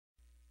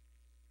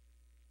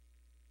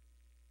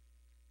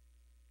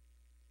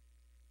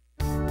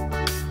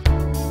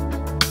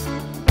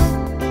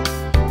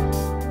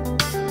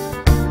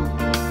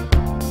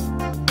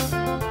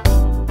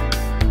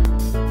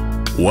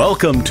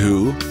Welcome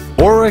to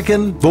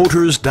Oregon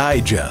Voters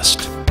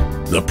Digest,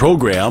 the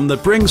program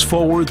that brings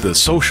forward the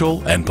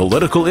social and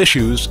political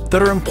issues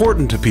that are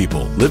important to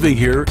people living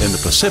here in the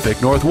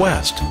Pacific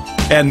Northwest.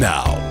 And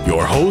now,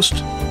 your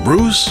host,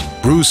 Bruce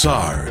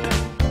Broussard.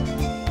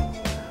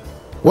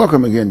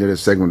 Welcome again to this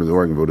segment of the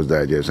Oregon Voters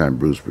Digest. I'm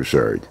Bruce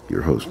Broussard,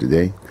 your host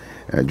today.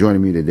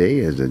 Joining me today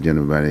is a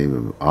gentleman by the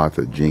name of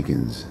Arthur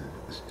Jenkins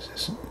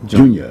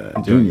Jr.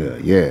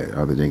 Yeah,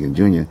 Arthur Jenkins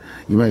Jr.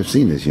 You might have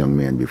seen this young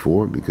man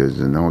before because,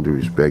 in all due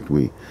respect,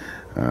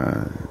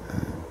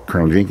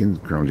 Colonel Jenkins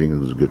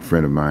was a good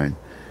friend of mine,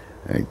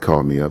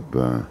 called me up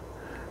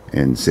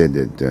and said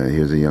that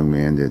here's a young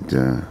man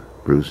that,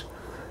 Bruce,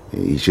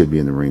 he should be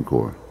in the Marine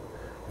Corps.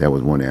 That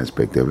was one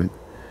aspect of it.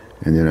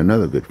 And then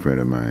another good friend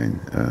of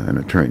mine, an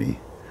attorney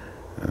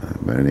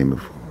by the name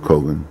of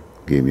Kogan,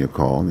 gave me a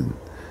call and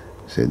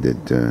said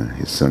that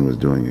his son was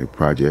doing a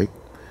project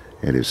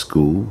at his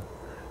school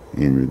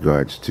in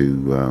regards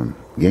to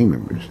gang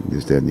members,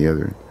 this, that, and the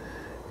other.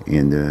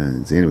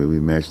 And so anyway,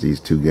 we matched these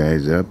two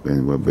guys up,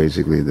 and well,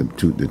 basically the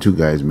two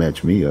guys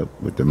matched me up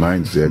with the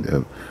mindset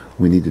of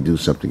we need to do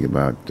something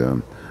about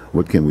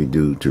what can we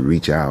do to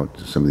reach out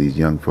to some of these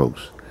young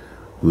folks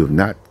who have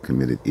not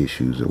committed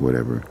issues or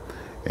whatever.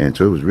 And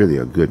so it was really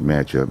a good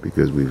matchup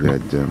because we've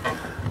had,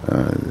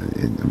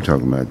 I'm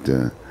talking about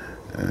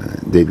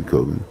David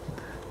Kogan,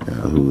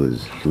 who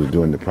was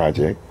doing the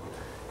project,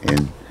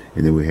 and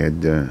then we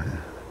had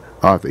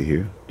Arthur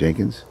here,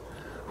 Jenkins,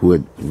 who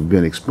had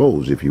been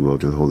exposed, if you will,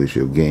 to the whole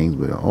issue of gangs,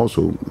 but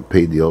also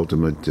paid the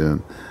ultimate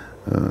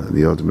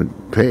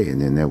pay,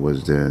 and then that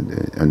was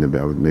under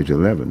ballot Measure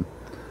 11,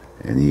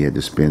 and he had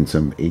to spend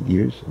some 8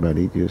 years, about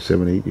 8 years,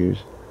 7, 8 years.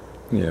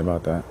 Yeah,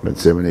 about that. About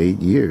 7 or 8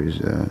 years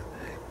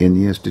in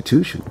the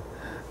institution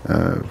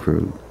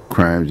for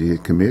crimes he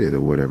had committed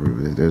or whatever.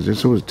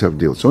 This was a tough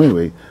deal. So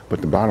anyway,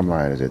 but the bottom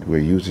line is that we're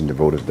using the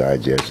Voters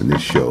Digest in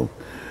this show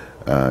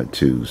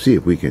to see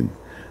if we can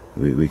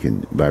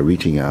by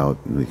reaching out,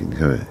 we can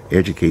kind of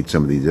educate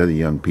some of these other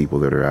young people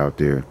that are out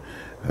there.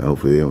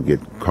 Hopefully they don't get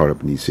caught up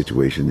in these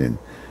situations,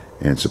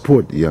 and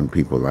support the young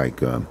people like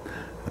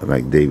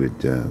David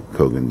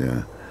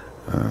Kogan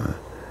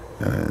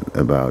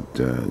about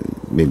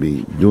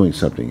maybe doing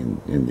something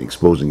and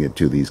exposing it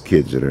to these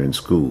kids that are in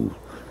school,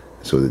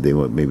 so that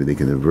maybe they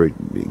can avert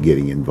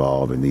getting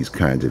involved in these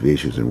kinds of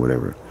issues and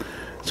whatever.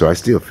 So I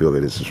still feel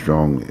that it's a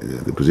strong.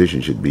 The position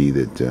should be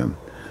that.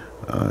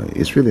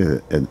 It's really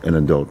an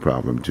adult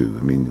problem too.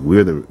 I mean,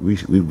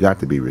 we've got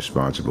to be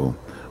responsible.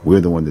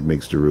 We're the one that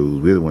makes the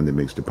rules. We're the one that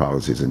makes the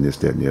policies and this,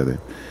 that, and the other.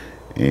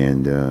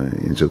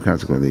 And so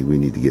consequently, we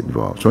need to get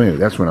involved. So anyway,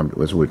 that's what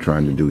we're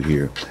trying to do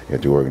here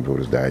at the Oregon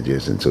Voters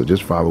Digest. And so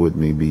just follow with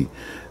me,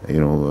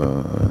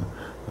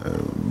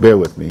 bear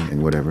with me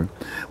and whatever.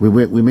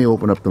 We may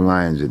open up the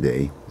lines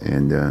today,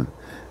 and I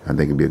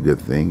think it'd be a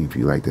good thing if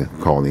you like to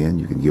call in.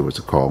 You can give us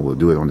a call. We'll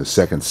do it on the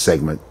second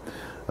segment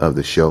of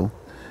the show.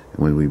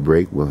 When we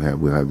break, we'll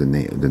have the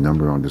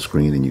number on the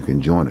screen, and you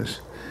can join us.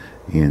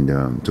 And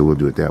so we'll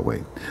do it that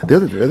way. The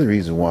other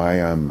reason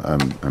why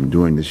I'm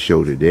doing this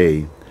show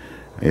today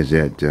is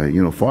that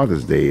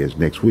Father's Day is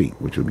next week,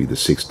 which will be the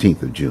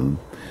 16th of June,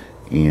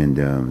 and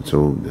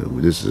so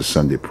this is a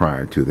Sunday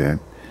prior to that.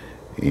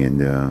 And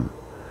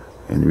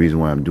the reason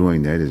why I'm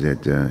doing that is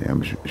that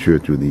I'm sure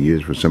through the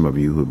years, for some of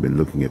you who have been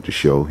looking at the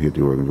show here at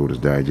the Oregon Voters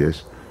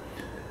Digest,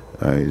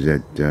 is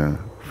that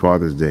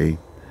Father's Day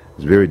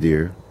is very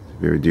dear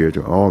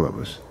to all of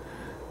us.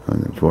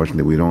 And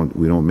unfortunately, we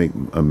don't make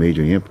a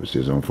major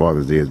emphasis on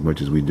Father's Day as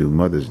much as we do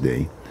Mother's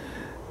Day.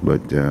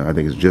 But I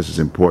think it's just as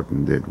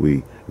important that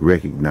we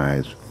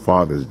recognize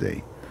Father's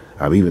Day.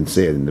 I've even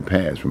said in the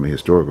past, from a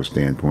historical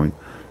standpoint,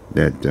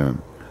 that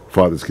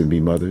fathers can be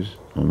mothers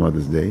on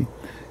Mother's Day,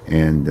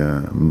 and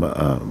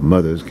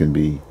mothers can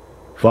be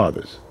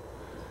fathers,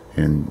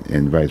 and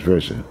vice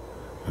versa.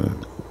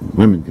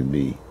 Women can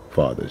be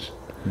fathers,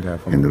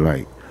 definitely, and the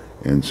like.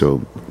 And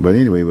so, but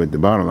anyway, but the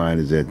bottom line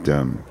is that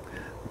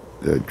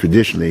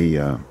traditionally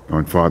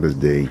on Father's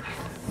Day,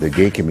 the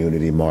gay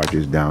community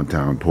marches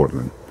downtown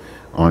Portland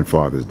on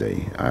Father's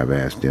Day. I've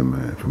asked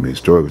them, from a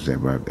historical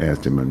standpoint, I've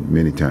asked them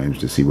many times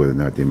to see whether or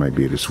not they might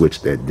be able to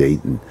switch that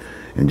date and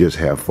just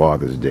have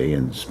Father's Day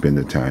and spend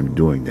the time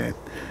doing that.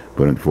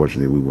 But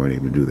unfortunately, we weren't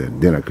able to do that.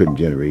 Then I couldn't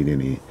generate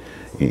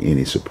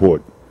any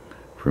support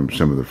from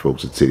some of the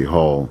folks at City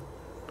Hall,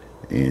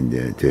 and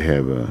to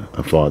have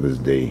a Father's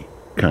Day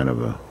kind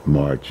of a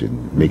march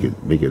and make it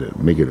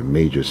a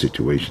major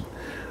situation.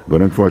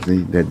 But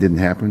unfortunately, that didn't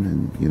happen,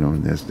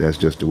 and that's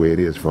just the way it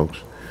is, folks,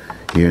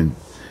 here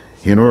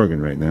in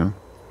Oregon right now.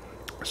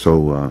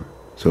 So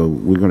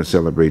we're going to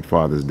celebrate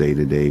Father's Day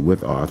today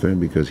with Arthur,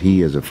 because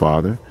he is a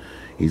father.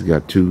 He's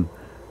got two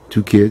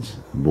kids,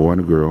 a boy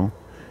and a girl,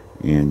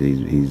 and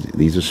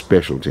these are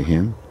special to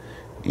him,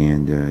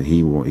 and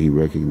he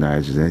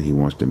recognizes that he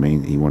wants to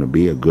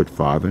be a good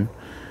father.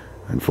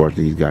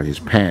 Unfortunately, he's got his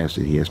past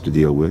that he has to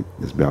deal with,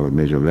 this ballot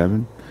Measure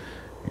 11.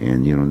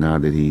 And, now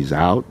that he's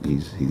out,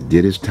 he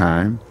did his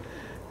time.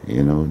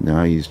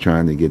 Now he's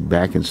trying to get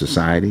back in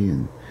society,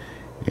 and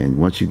And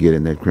once you get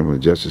in that criminal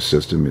justice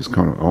system, it's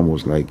kind of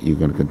almost like you're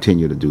going to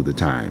continue to do the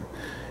time.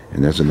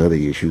 And that's another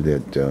issue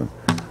that,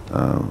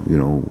 you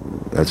know,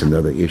 that's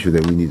another issue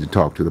that we need to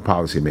talk to the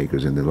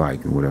policymakers and the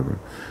like and whatever.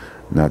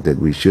 Not that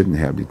we shouldn't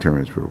have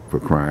deterrence for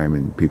crime,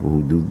 and people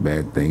who do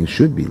bad things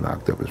should be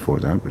locked up as far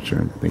as I'm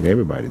concerned. I think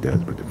everybody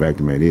does. But the fact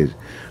of the matter is,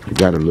 we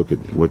got to look at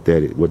what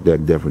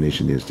that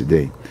definition is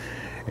today.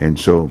 And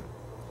so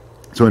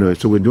anyway,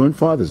 so we're doing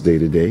Father's Day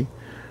today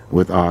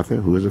with Arthur,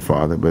 who is a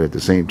father, but at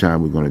the same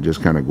time, we're going to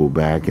just kind of go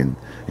back and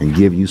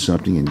give you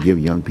something and give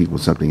young people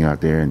something out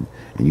there, and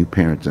you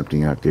parents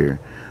something out there,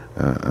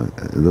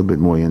 a little bit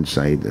more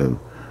insight of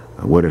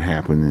what had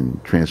happened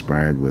and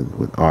transpired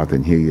with Arthur.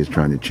 And here he is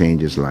trying to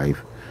change his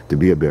life to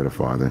be a better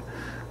father,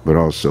 but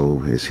also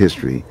his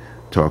history,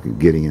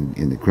 getting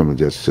in the criminal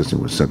justice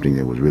system was something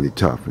that was really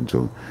tough. And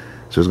so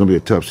it's going to be a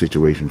tough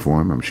situation for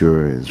him, I'm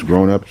sure. As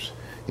grown-ups,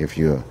 if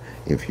you're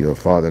a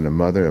father and a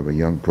mother of a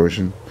young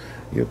person,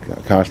 you're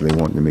constantly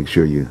wanting to make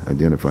sure you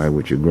identify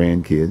with your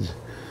grandkids,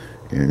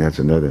 and that's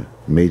another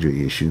major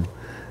issue.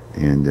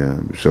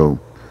 And so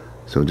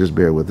just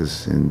bear with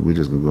us, and we're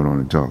just going to go on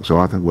and talk. So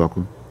Arthur,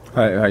 welcome.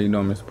 Hi, how you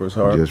doing, Mr.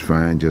 Broussard? Just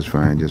fine, just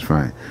fine, just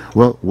fine.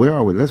 Well, where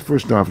are we? Let's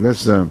first off,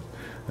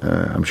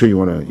 I'm sure you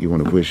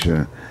wanna wish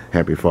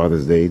Happy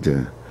Father's Day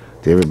to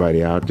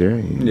everybody out there.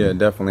 Yeah,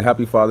 definitely.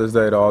 Happy Father's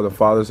Day to all the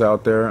fathers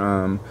out there,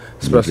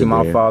 especially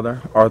my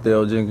father,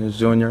 Arthur Jenkins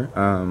Jr.,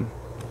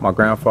 my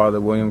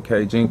grandfather, William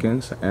K.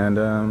 Jenkins, and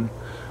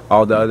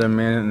all the other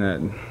men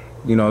that,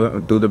 you know,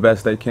 do the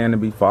best they can to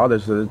be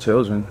fathers to the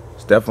children.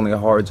 It's definitely a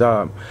hard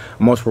job.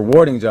 Most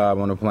rewarding job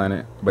on the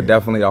planet, but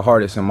definitely the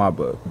hardest in my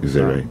book. Is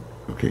that right?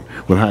 Okay.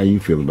 Well, how do you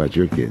feel about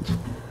your kids?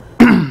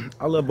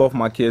 I love both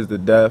my kids to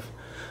death.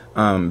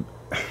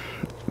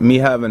 Me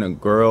having a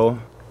girl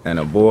and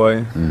a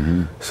boy,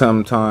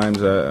 sometimes...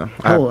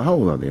 How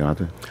old are they,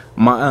 Arthur?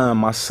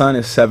 My son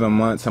is 7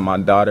 months and my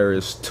daughter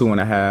is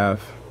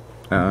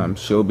 2.5.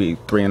 She'll be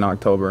 3 in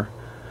October.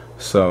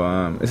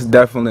 So it's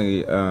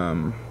definitely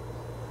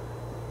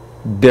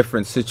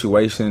different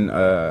situation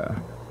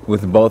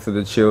with both of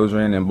the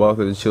children and both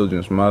of the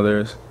children's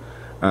mothers.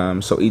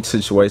 So each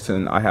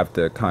situation I have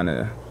to kind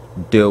of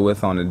deal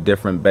with on a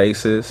different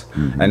basis,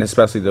 and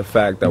especially the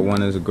fact that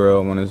one is a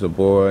girl, one is a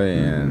boy,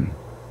 and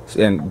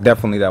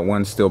definitely that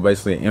one's still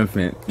basically an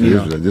infant.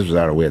 This was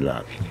out of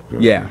wedlock.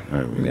 Yeah,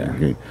 yeah.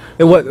 Okay.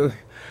 It was.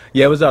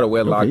 Yeah, it was out of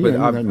wedlock, okay,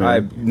 but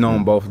I've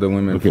known both of the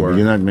women okay, for... but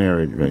you're not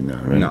married right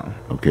now, right? No.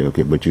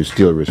 Okay, but you're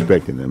still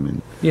respecting them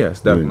and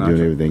yes, definitely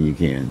doing everything you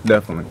can.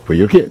 Definitely. For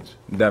your kids.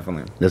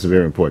 Definitely. That's a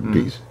very important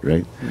piece,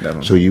 right?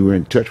 Definitely. So you were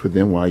in touch with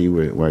them while you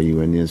were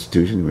in the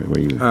institution?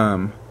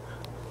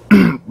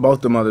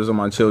 Both the mothers of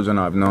my children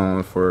I've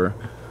known for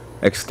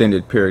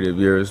extended period of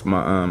years.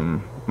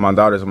 My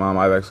daughter's mom,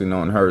 I've actually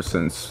known her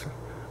since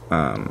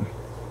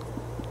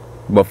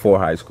before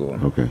high school.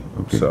 Okay.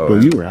 So,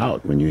 well, you were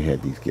out when you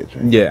had these kids,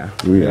 right? Yeah.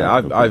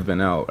 Out, I've been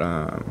out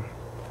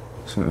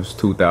since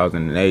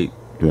 2008,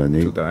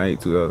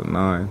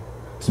 2009.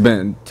 It's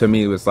been, to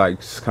me, it was like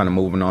just kind of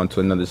moving on to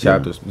another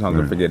chapter.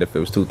 Sometimes I forget if it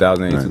was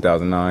 2008,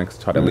 2009, because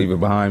I try to leave it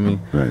behind me.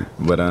 Right.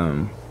 But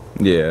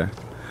yeah.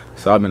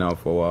 So I've been out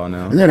for a while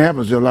now. And that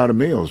happens to a lot of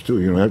males too,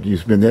 you know, after you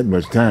spend that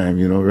much time,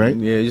 you know, right?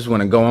 Yeah, you just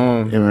want to go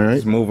on. Am I right?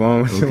 Just move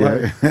on.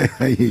 Okay.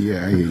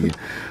 Yeah, I hear you.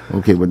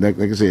 Okay, but like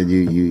I said,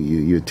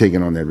 you're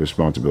taking on that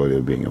responsibility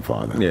of being a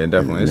father. Yeah,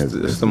 definitely.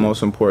 It's the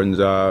most important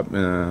job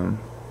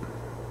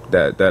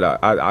that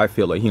I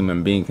feel a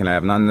human being can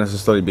have. Not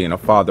necessarily being a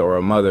father or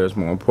a mother is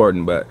more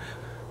important, but,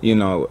 you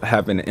know,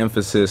 having an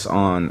emphasis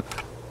on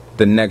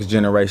the next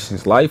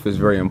generation's life is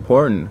very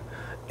important.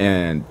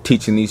 And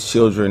teaching these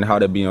children how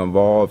to be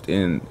involved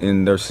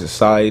in their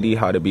society,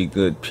 how to be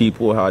good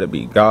people, how to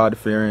be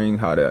God-fearing,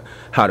 how to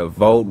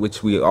vote,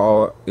 which we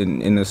all,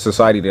 in the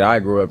society that I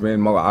grew up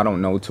in, I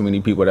don't know too many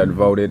people that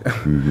voted.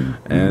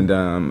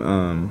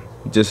 And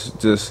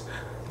just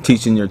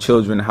teaching your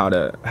children how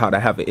to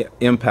have an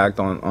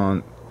impact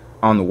on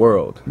the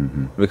world,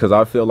 because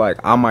I feel like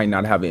I might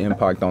not have an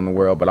impact on the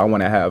world, but I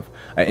want to have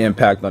an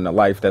impact on the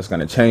life that's going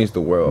to change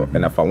the world.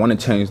 And if I want to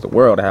change the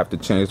world, I have to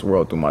change the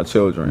world through my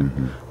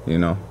children, you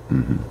know.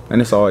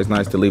 And it's always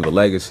nice to leave a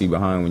legacy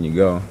behind when you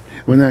go.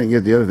 Well, now you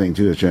get the other thing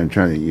too is trying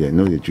to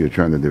know that you're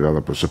trying to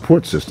develop a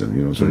support system,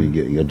 you know, so you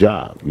get a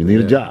job. You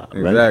need a job,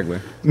 right? Exactly.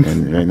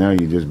 And right now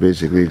you're just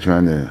basically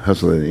trying to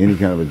hustle at any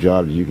kind of a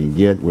job that you can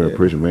get where a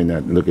person may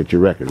not look at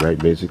your record, right?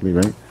 Basically,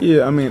 right?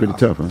 Yeah, I mean, it's pretty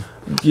tough, huh?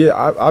 Yeah,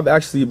 I've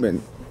actually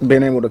been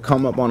able to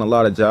come up on a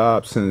lot of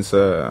jobs since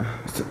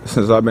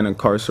I've been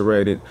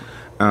incarcerated.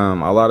 A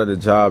lot of the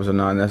jobs are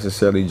not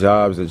necessarily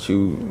jobs that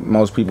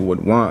most people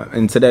would want.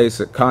 In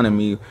today's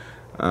economy,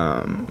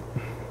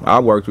 I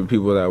worked with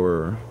people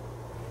that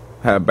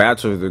had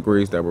bachelor's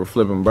degrees that were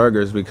flipping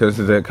burgers because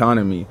of the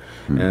economy.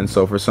 And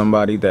so for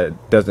somebody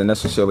that doesn't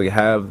necessarily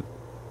have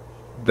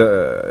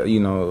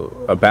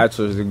a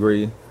bachelor's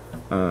degree,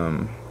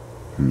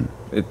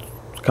 it's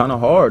kind of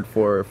hard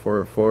for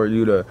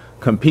you to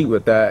compete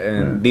with that,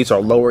 and these are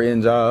lower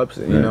end jobs,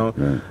 you know,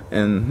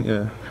 and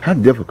yeah. How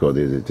difficult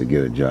is it to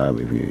get a job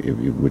if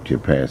you with your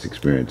past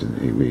experience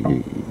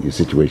and your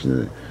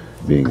situation of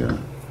being a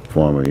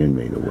former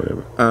inmate or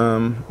whatever?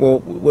 Well,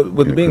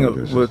 with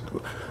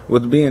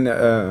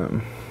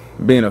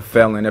being a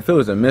felon, if it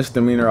was a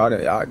misdemeanor,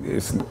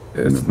 it's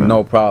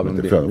no problem.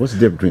 What's the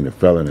difference between a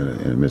felon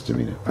and a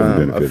misdemeanor? For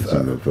the benefit of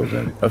some of those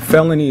folks. A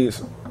felony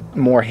is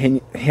more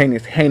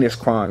heinous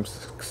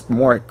crimes,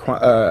 more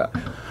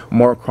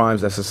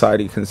crimes that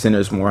society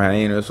considers more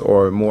heinous,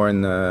 or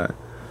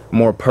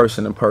more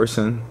person to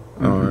person.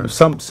 Or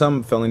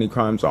some felony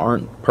crimes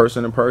aren't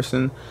person to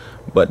person,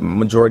 but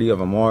majority of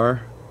them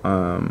are,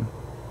 and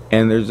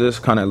they're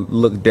just kind of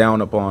looked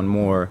down upon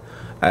more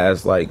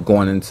as like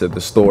going into the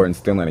store and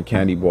stealing a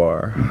candy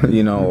bar,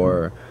 you know,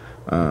 or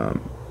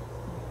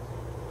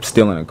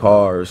stealing a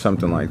car or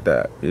something like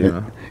that, you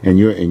know. And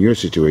your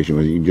situation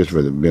was, just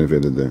for the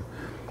benefit of the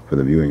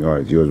viewing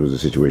audience, yours was a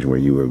situation where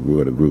you grew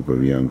with a group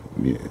of young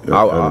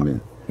other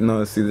men.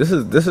 No, see, this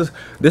is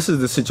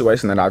the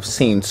situation that I've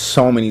seen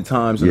so many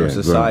times in our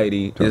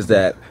society, is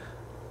that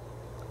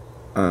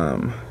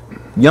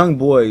young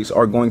boys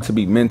are going to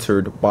be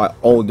mentored by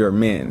older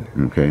men.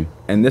 Okay.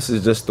 And this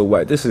is just the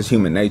way, this is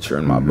human nature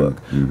in my book.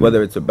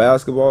 Whether it's a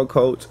basketball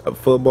coach, a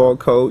football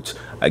coach,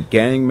 a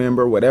gang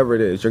member, whatever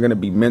it is, you're going to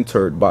be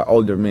mentored by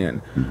older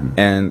men.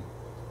 And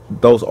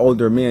those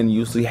older men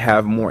usually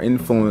have more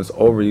influence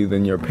over you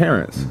than your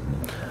parents.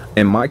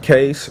 In my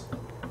case,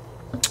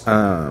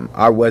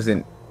 I was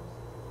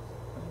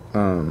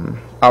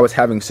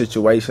having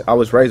situations, I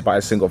was raised by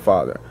a single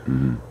father.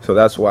 So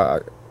that's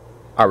why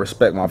I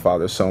respect my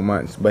father so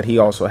much, but he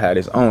also had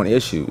his own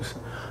issues.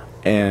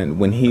 And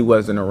when he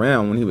wasn't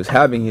around, when he was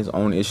having his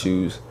own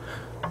issues,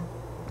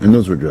 and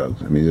those were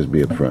drugs. I mean, just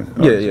be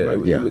upfront.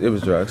 It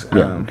was drugs.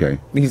 Okay.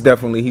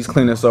 He's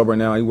clean and sober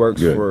now. He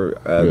works for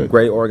a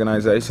great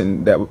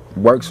organization that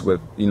works with,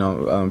 you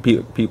know,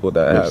 people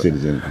that have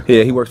citizens.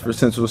 Yeah, he works for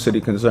Central City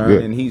Concern,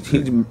 and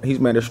he's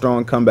made a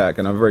strong comeback,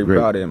 and I'm very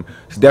proud of him.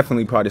 He's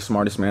definitely probably the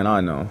smartest man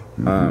I know.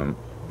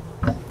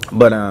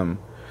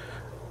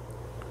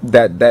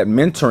 That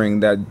mentoring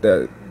that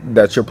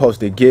you're supposed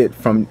to get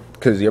from,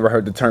 because you ever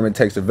heard the term, it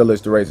takes a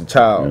village to raise a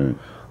child,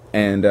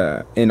 and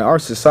in our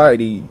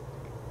society,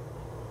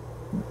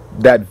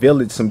 that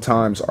village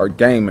sometimes are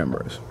gang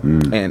members.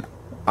 And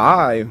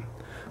I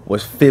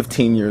was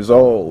 15 years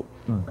old,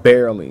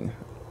 barely,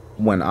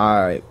 when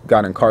I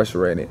got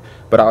incarcerated,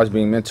 but I was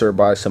being mentored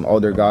by some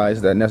older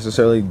guys that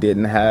necessarily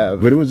didn't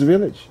have. But it was a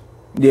village.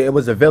 Yeah, it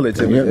was a village.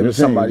 It was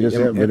somebody.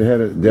 But it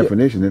had a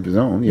definition of its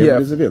own. Yeah, it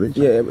was a village.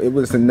 Yeah, it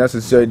wasn't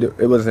necessarily.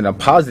 It wasn't a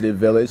positive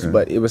village,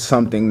 but it was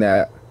something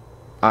that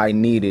I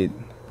needed,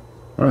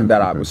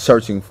 that I was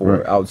searching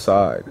for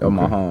outside of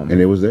my home. And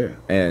it was there.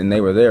 And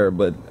they were there,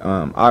 but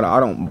I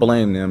don't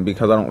blame them,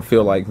 because I don't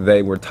feel like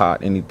they were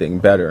taught anything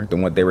better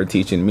than what they were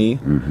teaching me.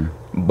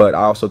 But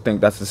I also think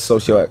that's a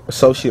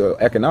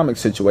socio-economic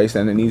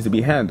situation that needs to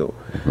be handled.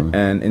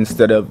 And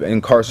instead of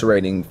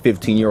incarcerating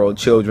 15-year-old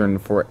children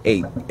for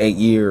eight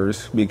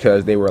years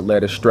because they were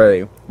led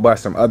astray by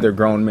some other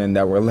grown men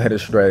that were led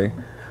astray,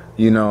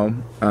 you know,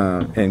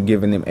 and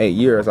giving them 8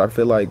 years, I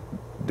feel like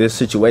this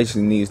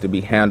situation needs to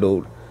be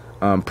handled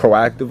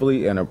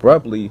proactively and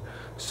abruptly,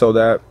 so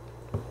that,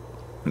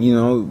 you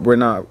know, we're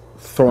not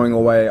throwing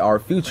away our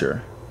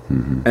future.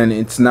 And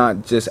it's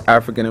not just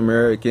African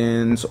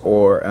Americans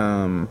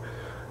or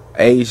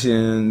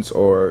Asians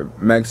or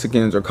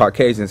Mexicans or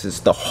Caucasians. It's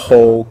the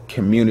whole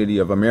community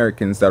of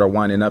Americans that are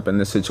winding up in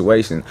this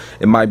situation.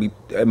 It might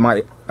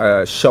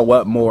show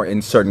up more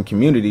in certain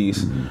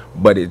communities,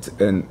 but it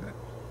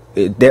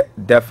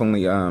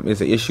definitely is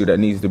an issue that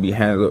needs to be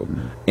handled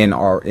in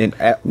Oregon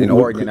as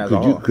a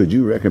whole. Could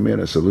you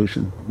recommend a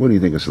solution? What do you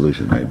think a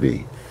solution might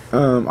be?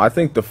 I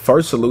think the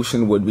first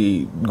solution would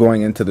be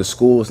going into the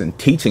schools and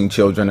teaching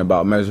children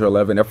about Measure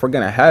 11. If we're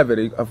going to have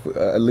it,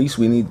 at least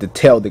we need to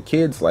tell the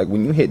kids, like,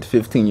 when you hit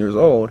 15 years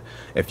old,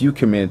 if you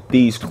commit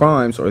these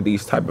crimes or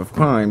these type of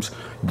crimes,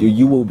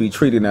 you will be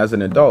treated as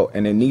an adult,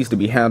 and it needs to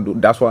be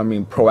handled. That's what I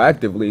mean,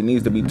 proactively. It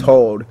needs to be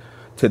told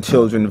to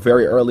children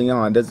very early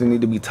on. It doesn't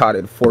need to be taught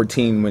at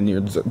 14 when you're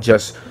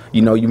just,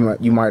 you know, you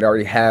might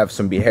already have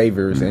some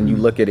behaviors, and you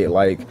look at it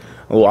like,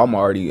 oh, I'm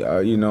already,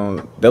 you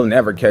know, they'll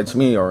never catch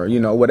me, or, you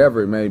know,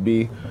 whatever it may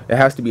be. It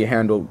has to be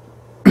handled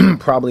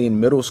probably in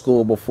middle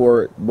school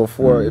before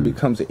it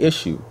becomes an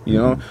issue, you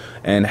know.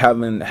 And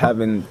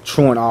having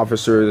truant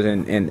officers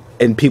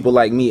and people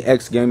like me,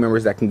 ex-gang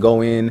members, that can go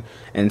in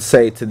and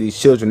say to these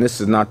children, this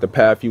is not the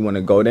path you want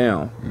to go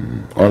down.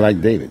 Or like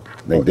David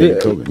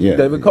Kogan,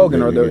 David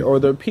Kogan, or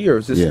their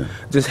peers.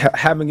 Just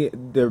having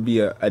there be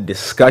a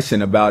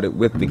discussion about it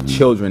with the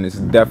children is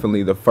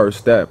definitely the first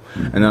step.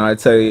 And then I'd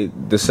say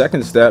the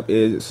second step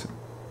is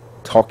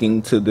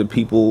talking to the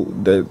people,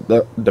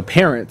 the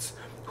parents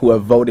who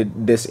have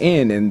voted this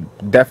in, and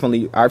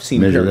definitely I've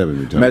seen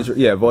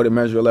voted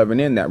Measure 11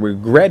 in, that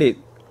regret it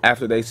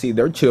after they see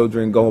their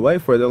children go away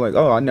for it. They're like,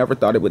 oh, I never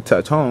thought it would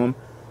touch home,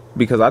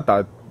 because I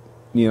thought,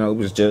 you know, it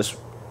was just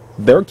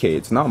their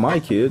kids, not my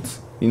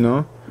kids, you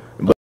know.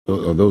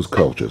 Or those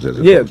cultures as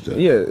Yeah, opposed to.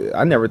 yeah.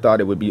 I never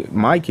thought it would be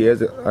my kids,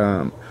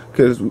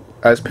 because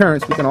as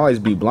parents, we can always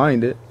be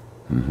blinded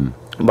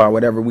by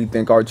whatever we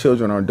think our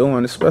children are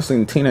doing, especially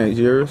in teenage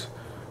years.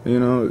 You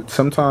know,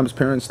 sometimes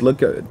parents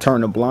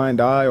turn a blind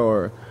eye,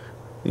 or,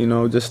 you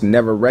know, just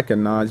never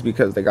recognize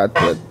because they got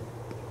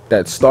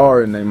that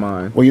star in their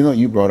mind. Well, you know,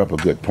 you brought up a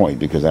good point,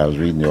 because I was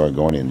reading the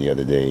Oregonian the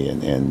other day,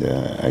 and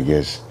I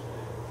guess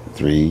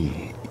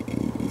 3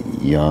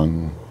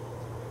 young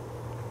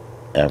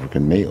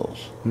African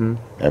males,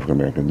 African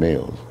American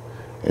males,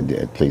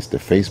 had placed a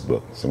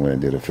Facebook. Someone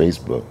did a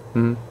Facebook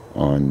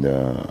on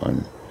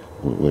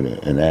with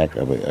an act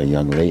of a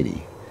young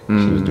lady. She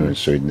was doing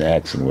certain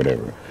acts and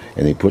whatever,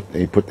 and they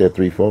put their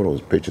 3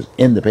 pictures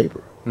in the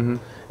paper,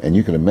 and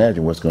you can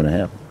imagine what's going to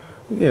happen.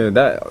 Yeah,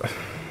 that.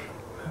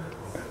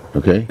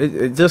 Okay.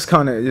 It just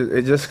kind of.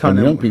 And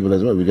young people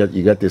as well.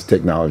 You got this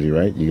technology,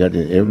 right? You got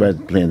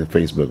everybody's playing the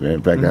Facebook. Right?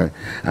 In fact,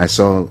 I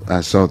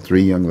saw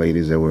 3 young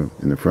ladies that were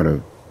in the front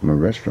of my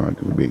restaurant,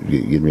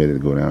 getting ready to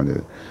go down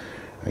to,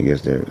 I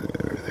guess, their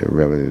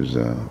relatives'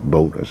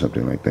 boat or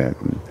something like that,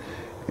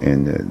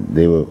 and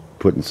they were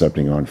putting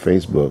something on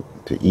Facebook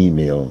to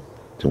email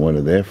to one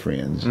of their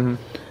friends,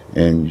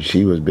 and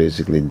she was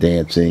basically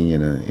dancing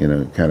in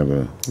a kind of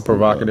a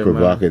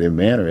provocative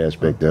manner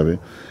aspect of it,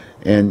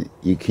 and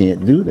you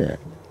can't do that.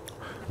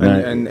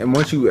 And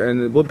what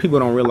people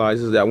don't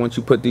realize is that once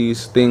you put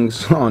these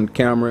things on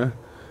camera,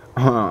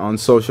 on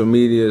social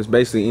media, is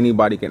basically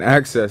anybody can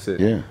access it.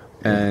 Yeah.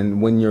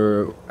 And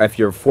if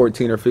you're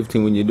 14 or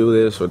 15 when you do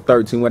this, or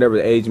 13, whatever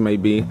the age may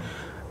be,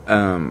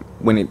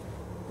 when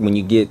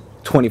you get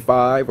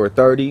 25 or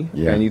 30,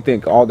 and you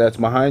think all that's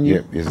behind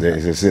you, it's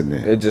just sitting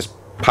there. It just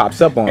pops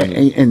up on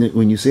you. And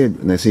when you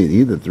said, let's see,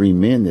 either 3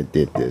 men that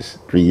did this,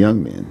 3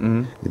 young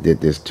men that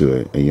did this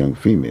to a young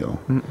female,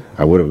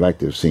 I would have liked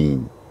to have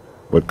seen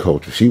what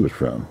culture she was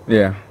from.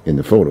 Yeah. In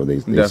the photo, they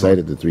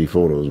cited the 3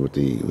 photos with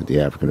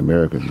the African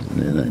Americans,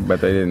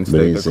 but they didn't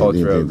state the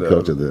culture of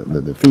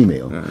the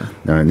female.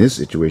 Now in this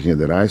situation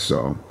that I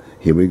saw,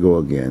 here we go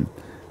again.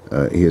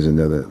 Here's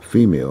another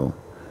female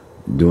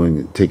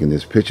taking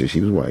this picture.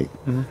 She was white,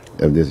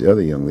 of this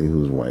other young lady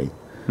who was white,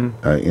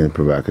 in a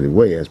provocative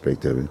way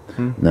aspect of it.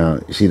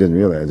 Now she doesn't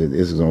realize that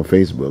this is on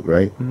Facebook,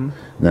 right?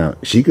 Now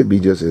she could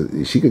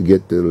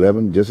get the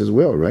 11 just as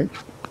well, right?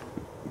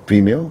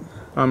 Female.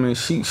 I mean,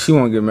 she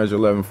won't get measure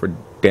 11 for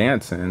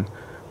dancing,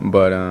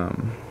 but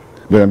I'm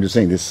just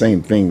saying this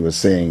same thing was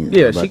saying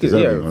about this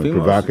other in a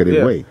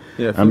provocative way.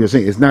 Yeah, I'm just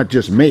saying it's not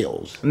just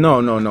males.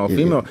 No.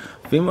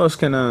 Females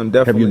can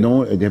definitely.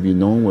 Have you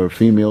known where young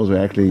females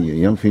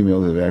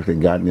have actually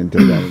gotten into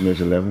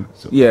measure 11?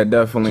 So, yeah,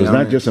 definitely. So it's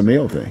not just a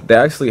male thing. They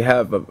actually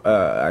have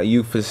a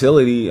youth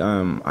facility.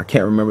 I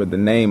can't remember the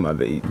name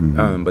of it,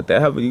 but they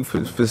have a youth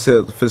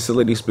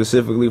facility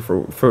specifically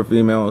for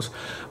females.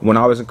 When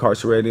I was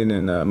incarcerated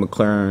in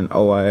McLaren,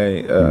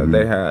 OIA,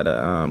 they had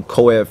a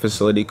co-ed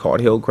facility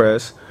called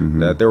Hillcrest.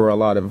 That there were a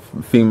lot of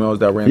females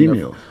that were in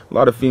there. A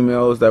lot of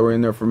females that were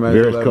in there for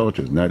measure 11.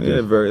 Cultures, not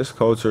just various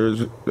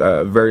cultures,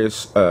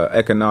 various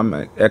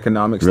economic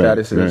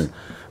statuses.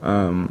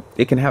 Right.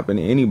 It can happen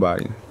to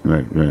anybody.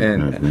 Right.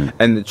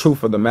 And the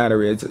truth of the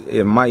matter is,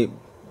 it might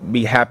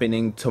be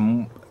happening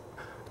to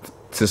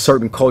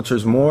certain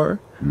cultures more,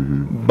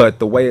 but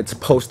the way it's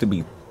supposed to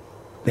be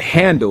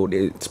handled,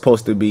 it's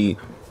supposed to be.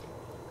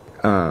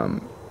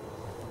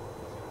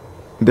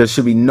 There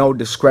should be no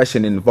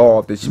discretion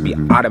involved. It should be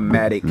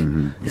automatic.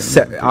 It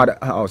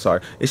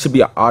should be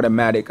an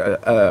automatic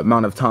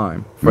amount of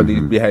time for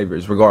these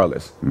behaviors,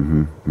 regardless.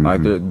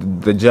 Like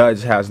the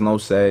judge has no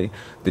say.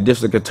 The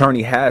district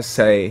attorney has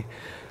say,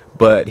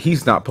 but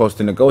he's not supposed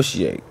to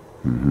negotiate.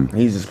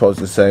 He's just supposed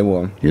to say,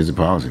 "Well, here's the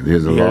policy.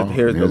 Here's the law.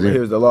 Here's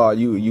the law.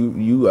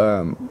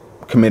 You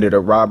committed a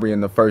robbery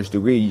in the first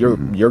degree. You're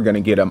going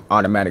to get an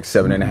automatic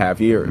 7.5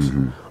 years."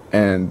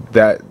 And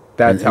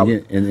that's how.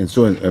 And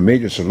so a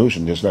major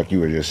solution, just like you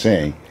were just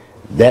saying,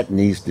 that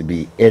needs to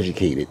be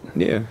educated.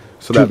 Yeah.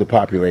 To the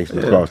population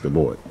across the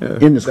board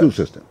in the school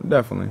system.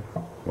 Definitely.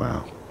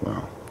 Wow.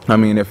 I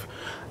mean, if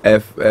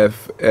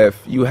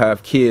you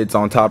have kids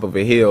on top of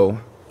a hill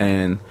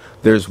and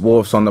there's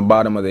wolves on the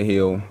bottom of the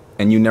hill,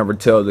 and you never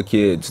tell the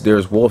kids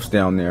there's wolves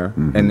down there,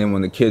 and then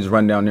when the kids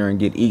run down there and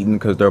get eaten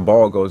because their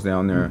ball goes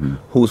down there,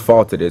 whose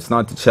fault it is? It's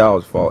not the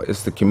child's fault,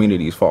 it's the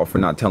community's fault for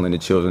not telling the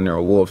children there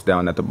are wolves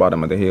down at the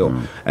bottom of the hill.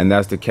 And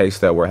that's the case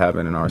that we're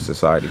having in our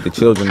society. The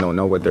children don't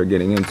know what they're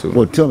getting into.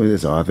 Well, tell me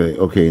this, Arthur.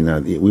 Okay, now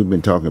we've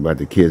been talking about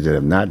the kids that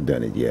have not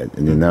done it yet,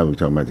 and then now we're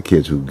talking about the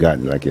kids who've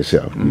gotten, like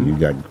yourself, you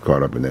got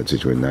caught up in that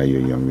situation, now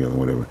you're a young male or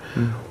whatever.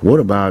 What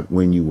about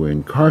when you were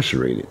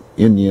incarcerated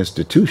in the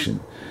institution?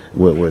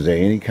 Was there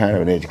any kind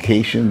of an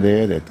education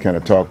there that kind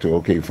of talked to,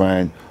 okay,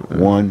 fine,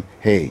 one,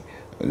 hey,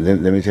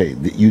 let me tell you,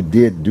 you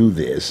did do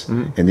this,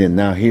 and then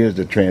now here's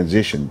the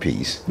transition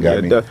piece.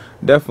 Got me?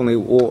 Definitely.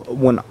 Well,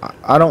 when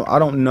I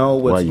don't know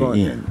what's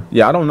going on.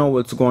 Yeah, I don't know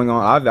what's going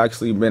on. I've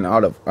actually been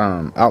out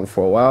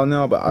for a while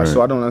now, but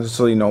so I don't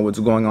necessarily know what's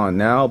going on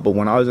now. But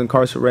when I was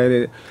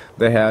incarcerated,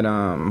 They had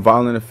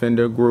violent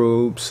offender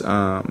groups,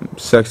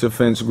 sex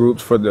offense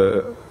groups for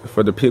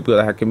the people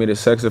that had committed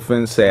sex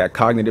offense. They had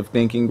cognitive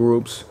thinking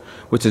groups,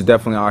 which is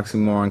definitely an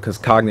oxymoron because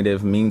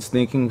cognitive means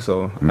thinking.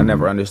 So I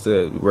never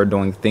understood we're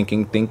doing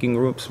thinking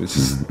groups, which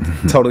is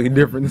totally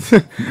different.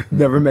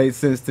 Never made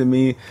sense to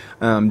me.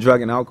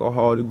 Drug and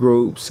alcohol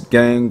groups,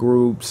 gang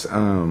groups,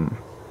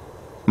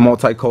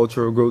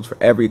 multicultural groups for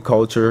every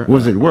culture.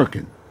 Was it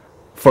working?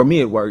 For me,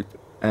 it worked.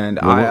 And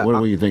what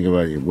were you thinking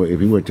about if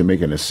you were to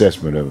make an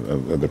assessment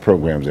of the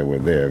programs that were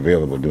there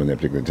available during that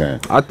particular time?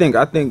 I think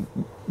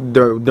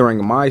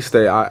during my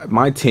stay,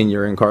 my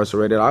tenure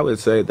incarcerated, I would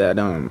say that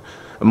a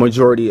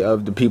majority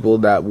of the people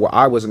that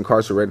I was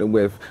incarcerated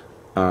with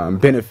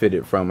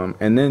benefited from them.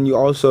 And then you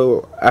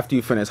also, after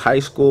you finish high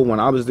school, when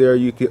I was there,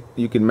 you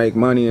could make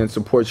money and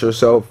support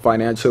yourself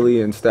financially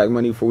and stack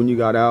money for when you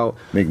got out.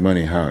 Make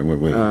money how?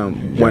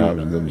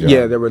 Jobs?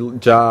 Yeah, there were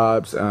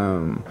jobs.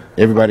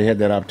 Everybody had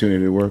that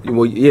opportunity to work?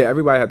 Well, yeah,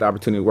 everybody had the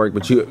opportunity to work,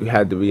 but you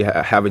had to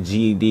have a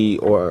GED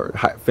or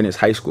finish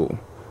high school.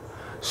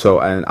 So,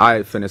 and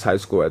I finished high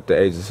school at the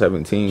age of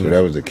 17. So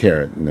that was the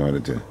carrot in order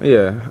to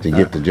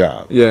get the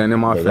job. Yeah, and then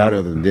my family, a lot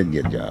of them didn't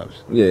get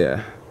jobs.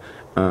 Yeah.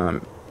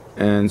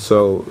 And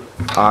so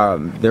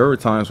there were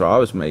times where I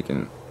was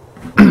making,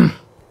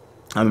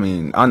 I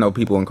mean, I know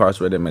people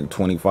incarcerated make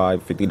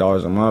 $25,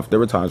 $50 a month. There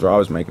were times where I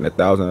was making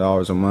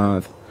 $1,000 a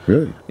month.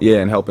 Really? Yeah,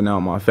 and helping out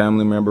my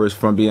family members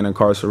from being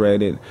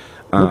incarcerated.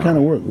 What kind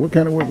of work? What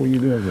kind of work were you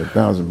doing for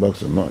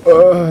 $1,000 a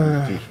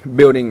month?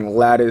 Building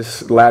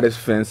lattice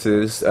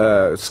fences,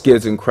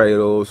 skids and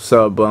cradles,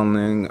 sub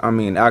bundling. I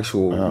mean,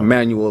 actual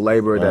manual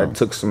labor that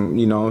took some,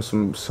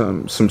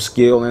 some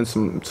skill and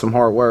some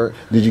hard work.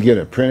 Did you get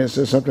an apprentice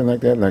or something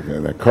like that,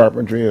 like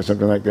carpentry or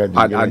something like that?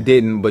 I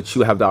didn't, but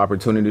you have the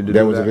opportunity to do that.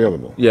 That was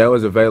available. Yeah, it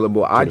was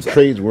available. So the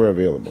trades were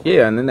available.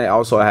 Yeah, and then they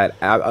also had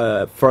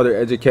further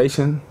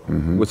education,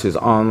 which is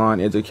online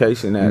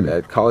education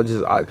at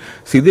colleges.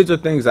 See, these are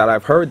things that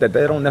I've heard that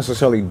they don't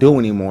necessarily do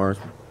anymore.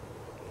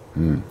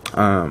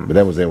 But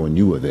that was there when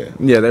you were there.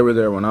 Yeah, they were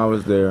there when I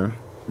was there.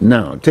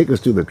 Now, take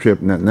us through the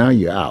trip. Now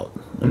you're out.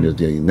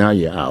 Now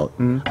you're out.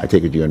 I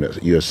take it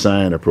you're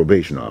assigned a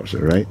probation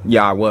officer, right?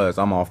 Yeah, I was.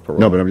 I'm off parole.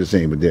 No, but I'm just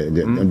saying. But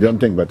I'm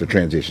thinking about the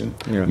transition.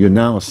 Yeah. You're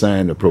now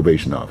assigned a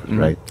probation officer,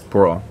 right?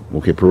 Parole.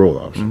 Okay, parole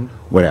officer.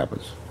 What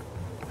happens?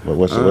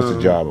 What's the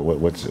job?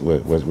 What's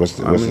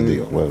the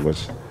deal?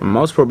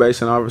 Most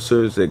probation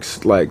officers,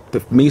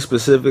 me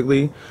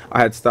specifically,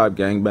 I had stopped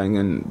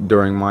gangbanging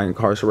during my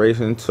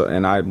incarceration,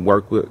 and I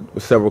worked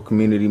with several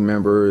community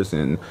members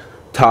and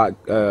taught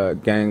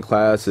gang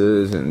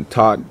classes and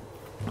taught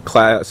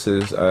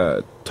classes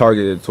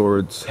targeted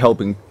towards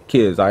helping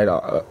kids. I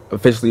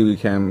officially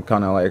became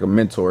kind of like a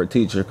mentor, a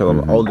teacher, because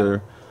I'm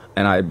older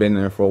and I had been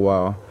there for a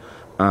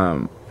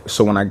while.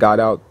 So when I got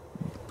out,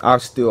 I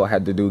still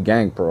had to do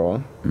gang parole,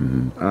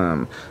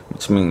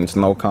 which means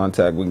no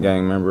contact with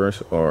gang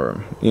members,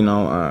 or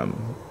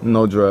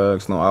no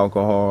drugs, no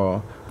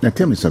alcohol. Now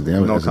tell me something.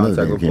 No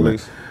contact with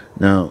police.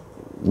 Now,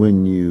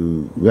 when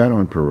you got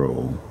on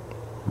parole,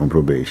 on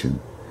probation,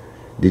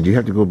 did you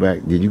have to go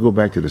back? Did you go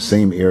back to the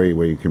same area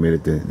where you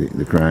committed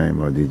the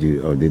crime, or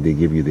did they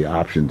give you the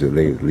option to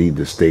leave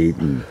the state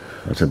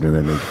or something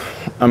like that?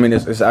 I mean,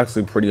 it's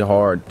actually pretty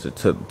hard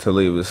to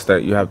leave the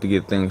state. You have to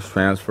get things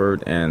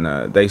transferred,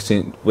 and they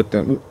sent with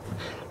them.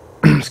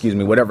 Excuse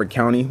me, whatever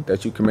county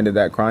that you committed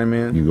that crime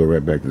in, you go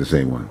right back to the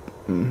same one.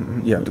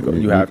 You have to go.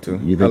 You have to.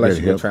 You think that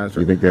helped?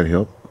 You think that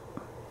helped?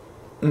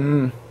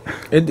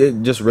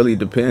 It just really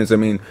depends. I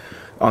mean,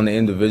 on the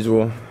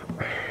individual.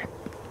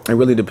 It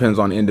really depends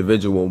on the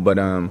individual, but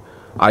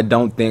I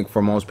don't think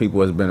for most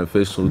people it's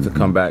beneficial to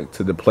come back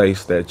to the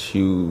place that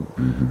you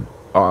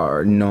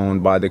are known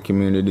by the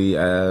community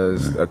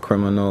as a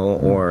criminal,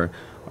 or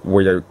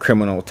where your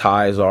criminal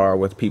ties are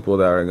with people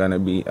that are going to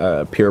be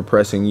peer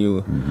pressing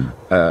you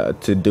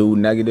to do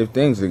negative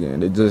things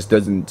again. It just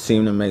doesn't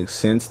seem to make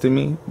sense to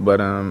me,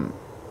 but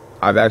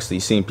I've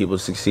actually seen people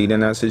succeed in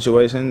that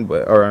situation,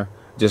 or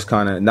just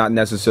kind of not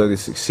necessarily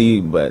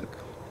succeed, but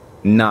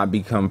not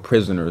become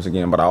prisoners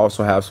again. But I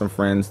also have some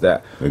friends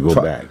that go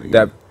back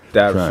that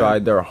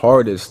tried their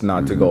hardest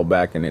not to go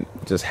back, and it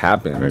just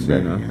happens.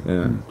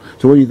 Yeah.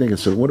 So what do you think?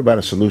 What about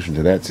a solution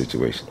to that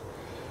situation?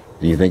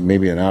 Do you think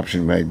maybe an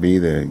option might be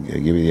to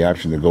give you the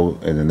option to go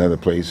in another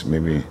place?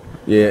 Maybe.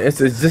 Yeah, it's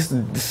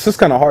just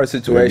kind of hard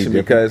situation,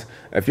 because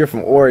if you're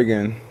from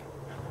Oregon,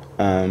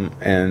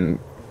 and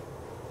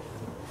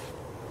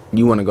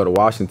you want to go to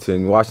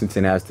Washington,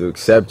 Washington has to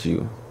accept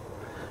you.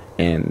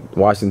 And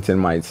Washington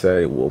might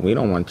say, well, we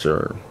don't want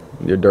your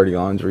dirty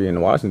laundry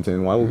in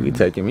Washington. Why would we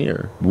take him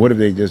here? What if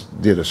they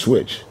just did a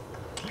switch?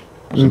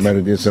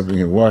 Somebody did something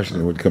in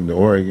Washington, would come to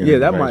Oregon. Yeah,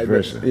 that might.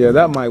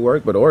 That might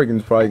work. But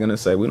Oregon's probably going to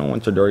say, we don't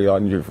want your dirty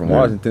laundry from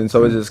Washington.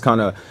 So it's just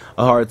kind of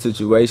a hard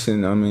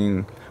situation. I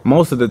mean,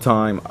 most of the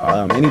time,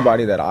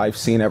 anybody that I've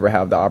seen ever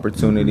have the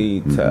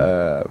opportunity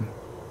to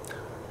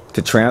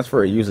to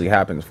transfer, it usually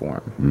happens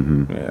for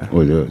them. Yeah.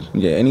 Oh, it does.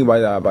 Yeah,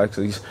 anybody that I've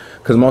actually,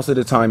 because most of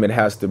the time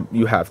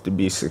you have to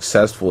be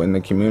successful in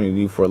the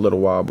community for a little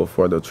while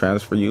before they'll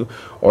transfer you,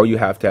 or you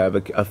have to have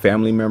a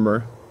family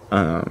member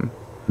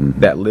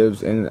that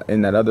lives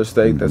in that other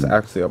state that's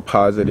actually a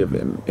positive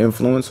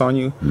influence on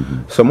you.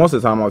 So most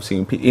of the time I've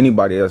seen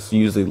anybody that's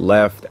usually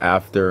left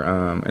after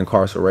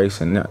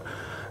incarceration,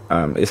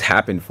 it's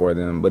happened for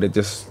them, but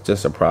it's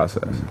just a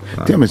process.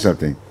 Tell me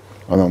something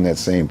on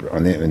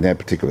that in that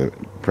particular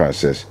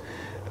process.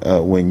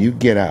 When you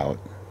get out,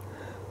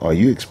 are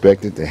you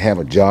expected to have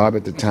a job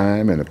at the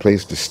time and a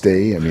place to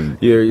stay? I mean,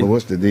 well,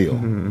 what's the deal?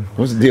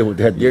 What's the deal with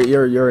that?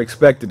 You're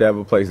expected to have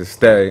a place to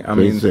stay. I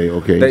mean,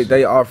 okay.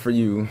 They offer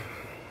you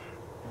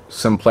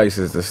some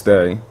places to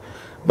stay,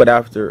 but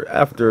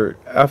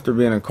after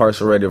being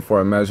incarcerated for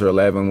a Measure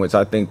 11, which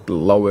I think the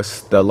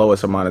lowest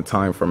amount of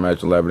time for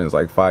Measure 11 is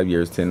like 5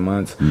 years, 10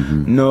 months.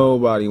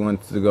 Nobody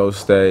wants to go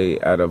stay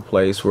at a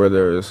place where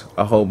there's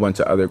a whole bunch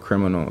of other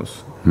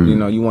criminals. You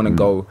know, you want to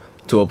go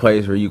to a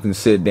place where you can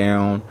sit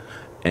down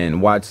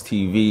and watch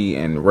TV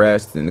and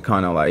rest and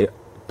kind of like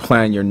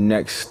plan your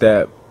next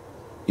step.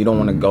 You don't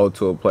want to go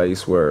to a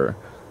place where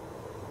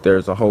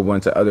there's a whole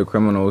bunch of other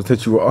criminals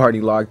that you were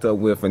already locked up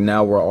with, and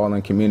now we're all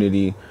in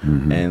community,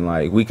 and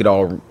like we could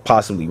all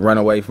possibly run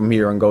away from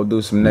here and go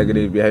do some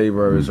negative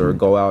behaviors, or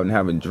go out and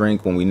have a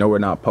drink when we know we're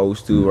not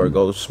supposed to, or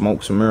go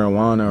smoke some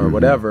marijuana or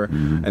whatever,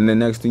 and then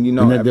next thing you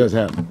know, and that does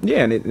happen.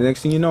 Yeah, and the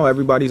next thing you know,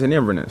 everybody's in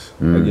Inverness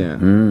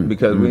again,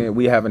 because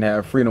we haven't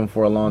had freedom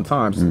for a long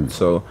time.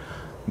 So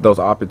those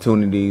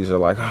opportunities are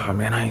like, oh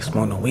man, I ain't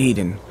smoked no weed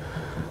in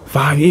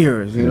 5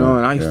 years, you know,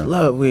 and I used to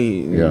love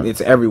weed.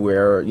 It's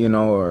everywhere, you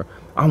know, or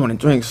I want to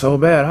drink so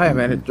bad. I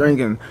haven't had a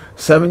drink in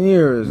 7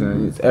 years,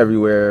 and it's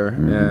everywhere.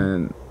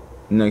 And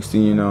next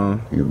thing you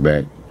know, you're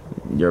back.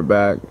 You're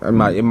back.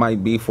 It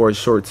might be for a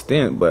short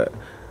stint, but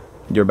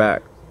you're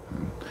back.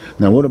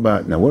 Now what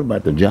about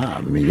the job?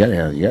 I mean, you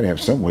gotta have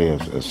some way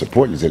of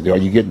supporting yourself. Are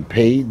you getting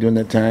paid during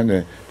that time,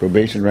 the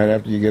probation, right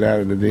after you get out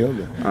of the deal?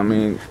 I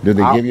mean, do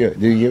they give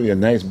you a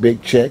nice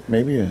big check,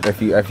 maybe?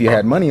 If you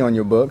had money on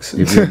your books.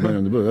 If you had money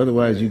on the books.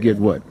 Otherwise, you get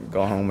what?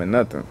 Go home with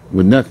nothing.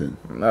 With nothing.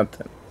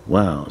 Nothing.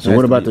 Wow. So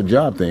what about the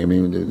job thing? I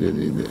mean,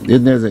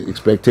 isn't there an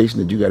expectation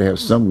that you got to have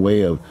some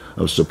way of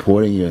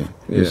supporting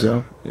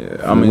yourself?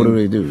 Yeah. I mean, what do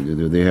they do?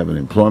 Do they have an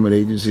employment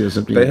agency or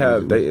something? They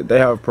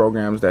have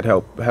programs that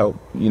help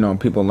you know,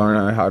 people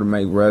learn how to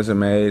make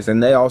resumes,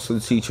 and they also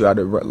teach you how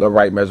to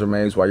write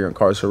resumes while you're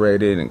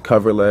incarcerated, and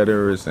cover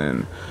letters,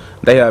 and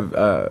they have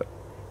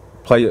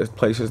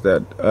places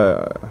that.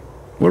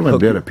 What about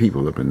Better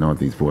People up in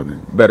Northeast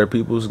Portland? Better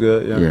People's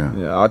good.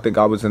 Yeah. I think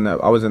I was in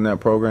that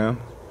program.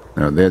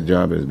 Now their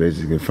job is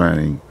basically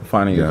finding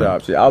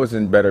jobs. Yeah, I was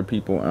in Better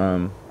People.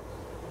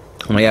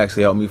 They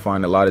actually helped me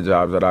find a lot of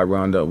jobs that I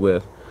wound up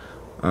with.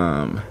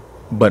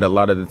 But a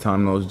lot of the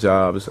time, those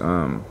jobs,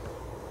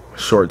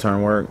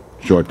 short-term work.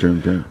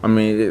 Short-term thing.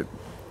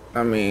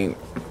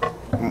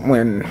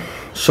 When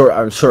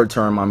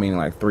short-term, I mean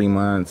like 3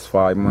 months,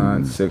 5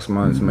 months, 6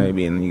 months,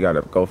 maybe, and you got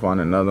to go find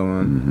another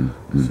one.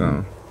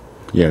 So.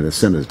 Yeah, the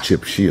Senator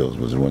Chip Shields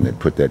was the one that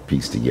put that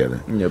piece together.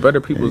 Yeah, Better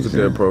People's a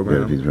good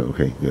program.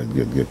 Okay,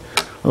 good.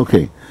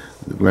 Okay,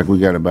 like we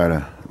got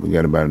about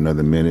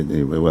another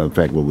minute. Well, in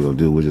fact, what we'll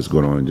do, we'll just go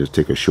on and just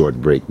take a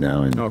short break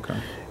now, and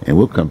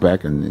we'll come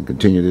back and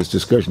continue this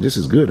discussion. This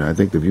is good. I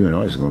think the viewing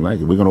audience is going to like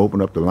it. We're going to open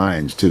up the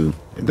lines too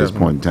at this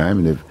point in time,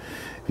 and if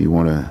you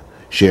want to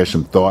share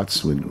some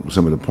thoughts with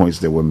some of the points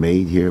that were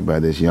made here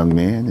by this young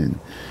man and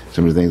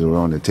some of the things that were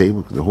on the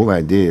table, the whole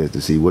idea is to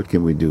see what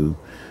can we do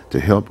to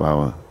help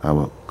our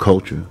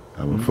culture,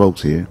 our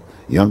folks here,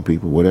 young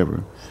people,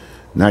 whatever,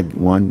 not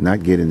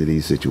get into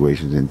these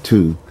situations, and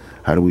two,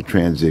 how do we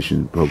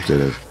transition folks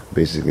that have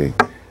basically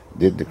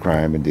did the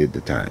crime and did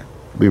the time.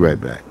 Be right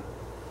back.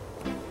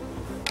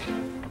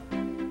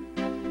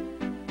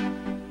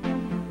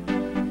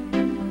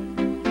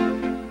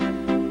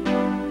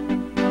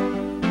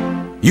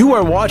 You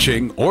are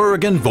watching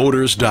Oregon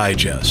Voters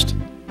Digest.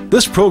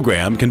 This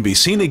program can be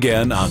seen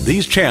again on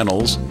these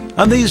channels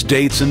on these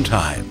dates and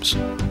times.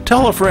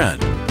 Tell a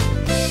friend.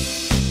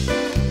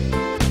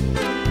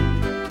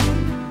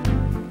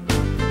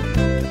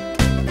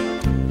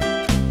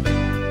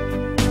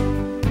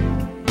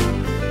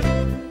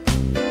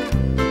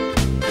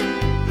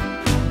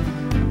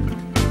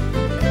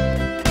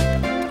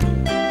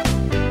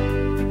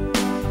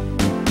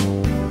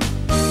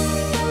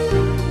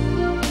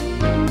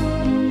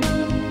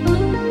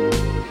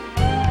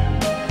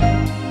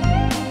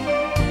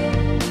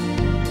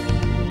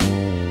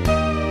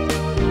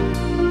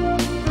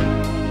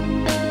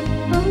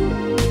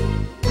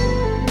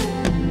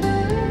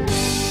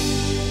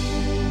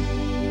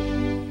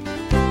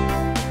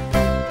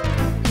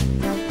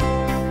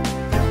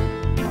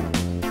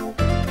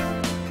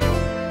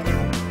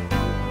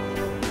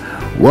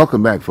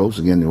 Welcome back, folks.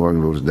 Again, the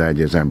Oregon Voters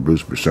Digest. I'm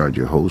Bruce Broussard,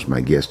 your host. My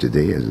guest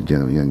today is a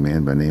gentleman, young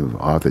man by the name of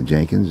Arthur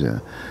Jenkins.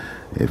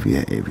 If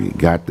you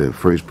got the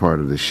first part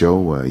of the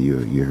show,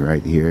 you're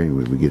right here.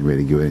 We're getting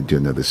ready to go into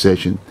another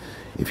session.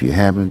 If you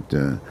haven't,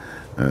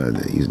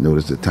 You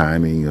notice the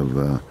timing of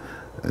the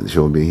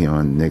show will be here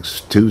on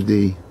next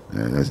Tuesday.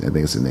 I think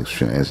it's the next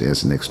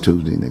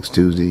Tuesday. Next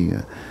Tuesday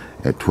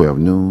at 12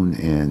 noon,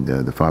 and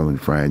the following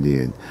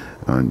Friday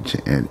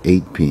at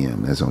 8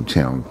 p.m. That's on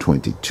channel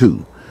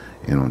 22,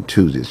 and on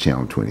Tuesday it's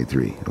channel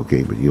 23.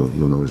 Okay, but you'll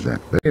notice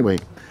that. But anyway,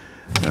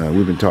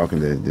 we've been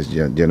talking to this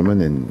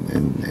gentleman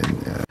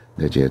and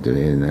that you have to,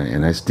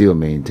 and I still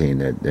maintain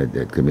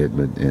that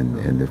commitment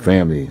and the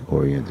family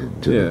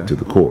oriented to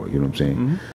the core. You know what I'm saying?